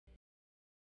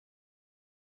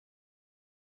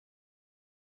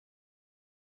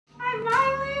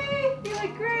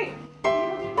doing great.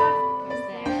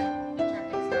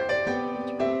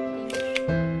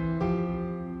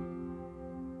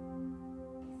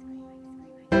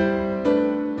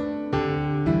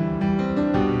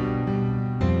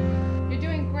 You're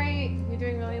doing great. You're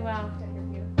doing really well.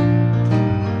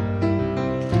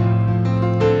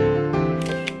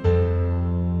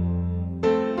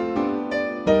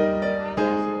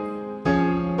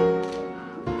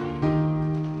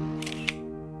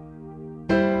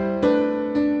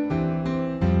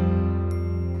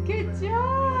 Good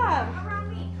job. Around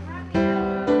me.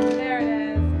 There it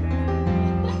is.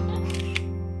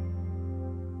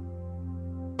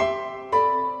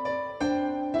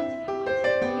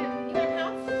 You got a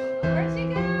house? Where'd she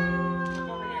go?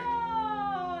 Over here.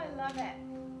 Oh, I love it.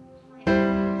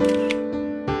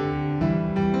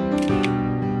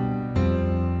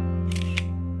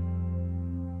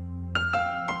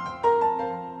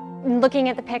 Looking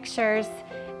at the pictures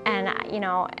and, you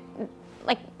know,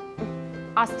 like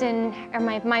Austin or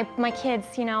my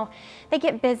kids, you know, they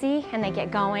get busy and they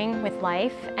get going with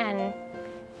life, and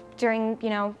during, you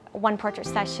know, one portrait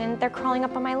session, they're crawling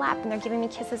up on my lap and they're giving me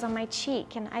kisses on my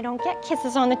cheek, and I don't get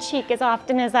kisses on the cheek as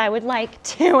often as I would like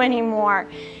to anymore.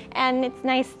 And it's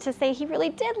nice to say he really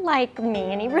did like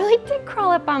me, and he really did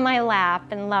crawl up on my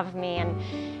lap and love me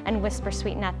and whisper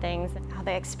sweet nothings.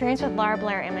 The experience with Lara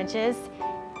Blair Images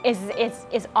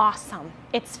is awesome.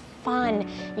 It's fun.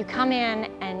 You come in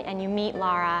and you meet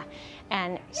Lara,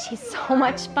 and she's so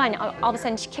much fun. All of a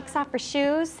sudden she kicks off her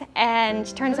shoes and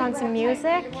she turns on some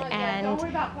music, and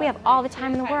we have all the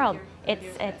time in the world.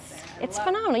 It's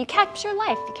phenomenal. You capture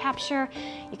life. You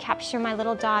capture my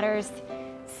little daughter's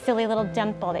silly little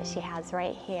dimple that she has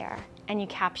right here. And you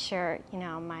capture, you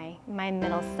know, my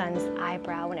middle son's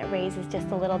eyebrow when it raises just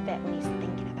a little bit when he's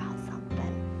thinking about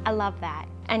something. I love that.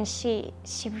 And she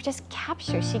just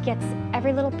captures, she gets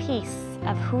every little piece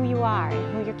of who you are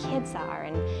and who your kids are,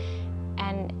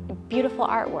 and beautiful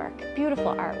artwork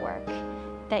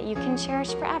that you can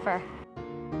cherish forever.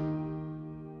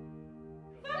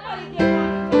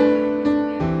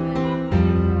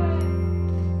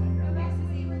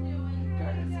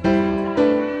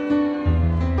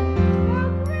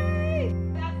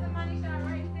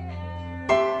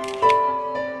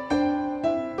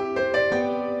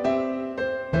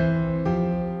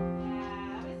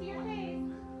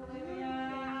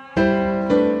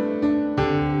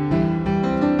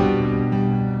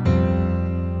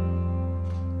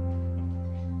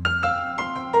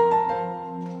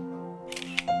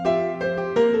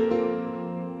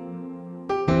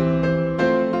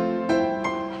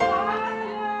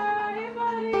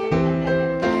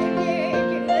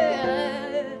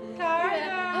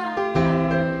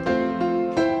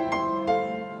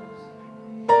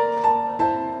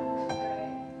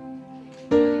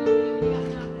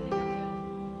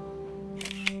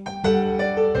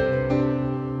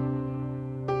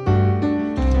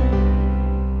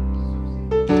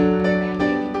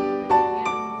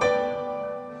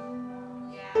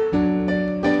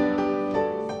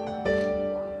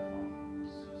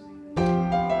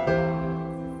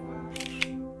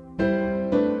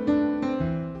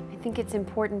 I think it's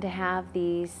important to have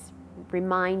these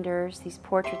reminders, these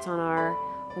portraits on our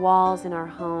walls in our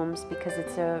homes, because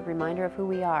it's a reminder of who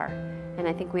we are. And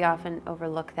I think we often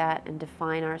overlook that and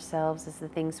define ourselves as the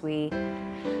things we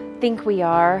think we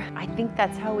are. I think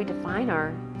that's how we define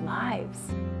our lives.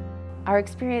 Our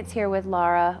experience here with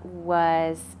Lara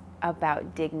was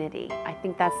about dignity. I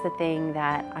think that's the thing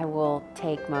that I will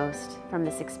take most from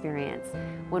this experience.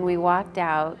 When we walked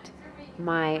out,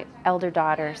 my elder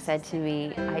daughter said to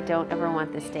me, "I don't ever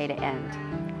want this day to end."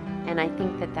 And I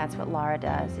think that that's what Lara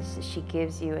does, is that she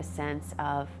gives you a sense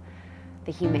of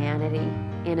the humanity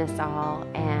in us all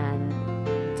and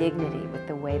dignity with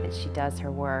the way that she does her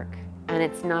work. And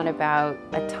it's not about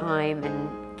a time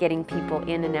and getting people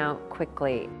in and out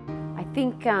quickly. I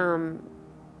think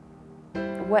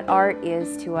what art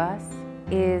is to us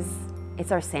is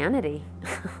it's our sanity.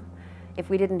 If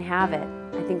we didn't have it,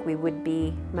 I think we would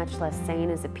be much less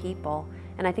sane as a people.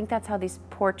 And I think that's how these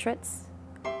portraits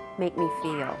make me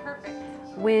feel.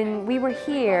 When we were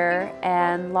here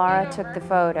and Lara took the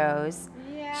photos,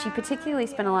 she particularly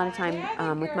spent a lot of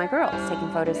time with my girls, taking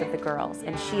photos of the girls.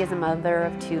 And she, as a mother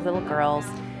of 2 little girls,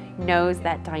 knows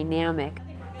that dynamic.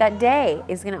 That day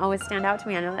is going to always stand out to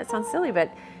me. I know that sounds silly,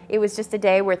 but it was just a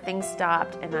day where things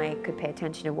stopped and I could pay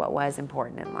attention to what was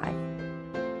important in life.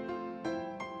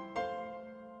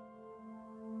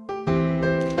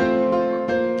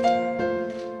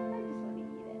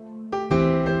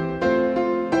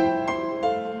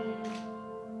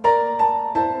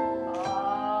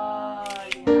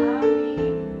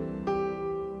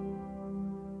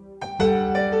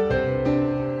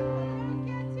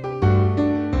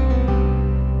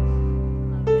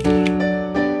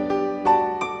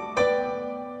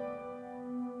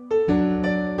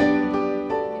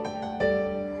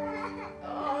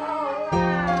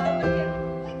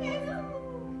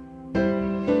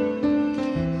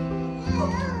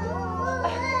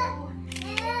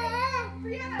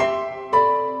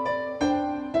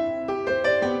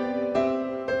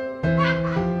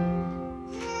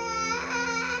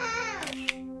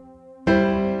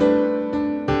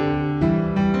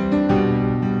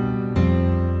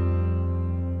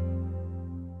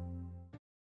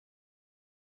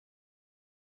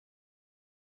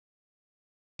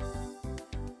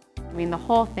 I mean, the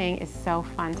whole thing is so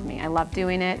fun to me. I love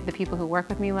doing it. The people who work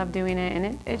with me love doing it,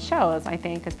 and it shows, I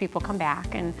think, because people come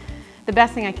back. And the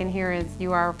best thing I can hear is,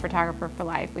 you are a photographer for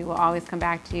life. We will always come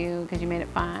back to you because you made it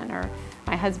fun, or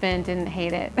my husband didn't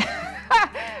hate it.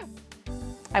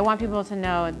 I want people to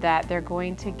know that they're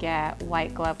going to get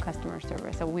white glove customer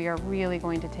service. So we are really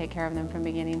going to take care of them from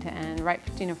beginning to end, right?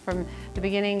 From the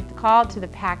beginning call to the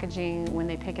packaging when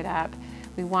they pick it up.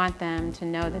 We want them to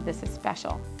know that this is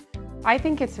special. I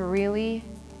think it's really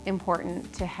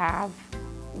important to have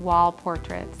wall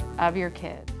portraits of your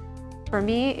kids. For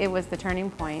me, it was the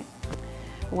turning point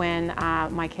when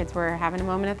my kids were having a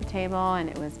moment at the table and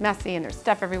it was messy and there's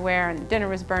stuff everywhere and dinner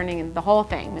was burning and the whole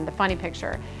thing and the funny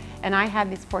picture. And I had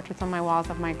these portraits on my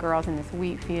walls of my girls in this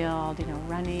wheat field, you know,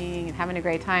 running and having a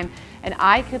great time. And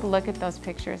I could look at those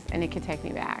pictures and it could take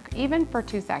me back, even for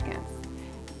 2 seconds.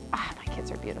 Ah, my kids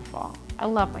are beautiful. I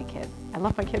love my kids. I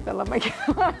love my kids. I love my kids.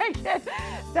 I love my kids.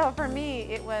 So for me,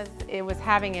 it was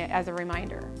having it as a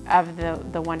reminder of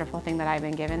the wonderful thing that I've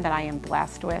been given, that I am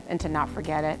blessed with, and to not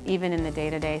forget it, even in the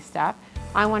day-to-day stuff.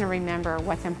 I want to remember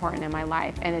what's important in my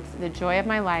life, and it's the joy of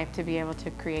my life to be able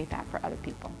to create that for other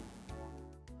people.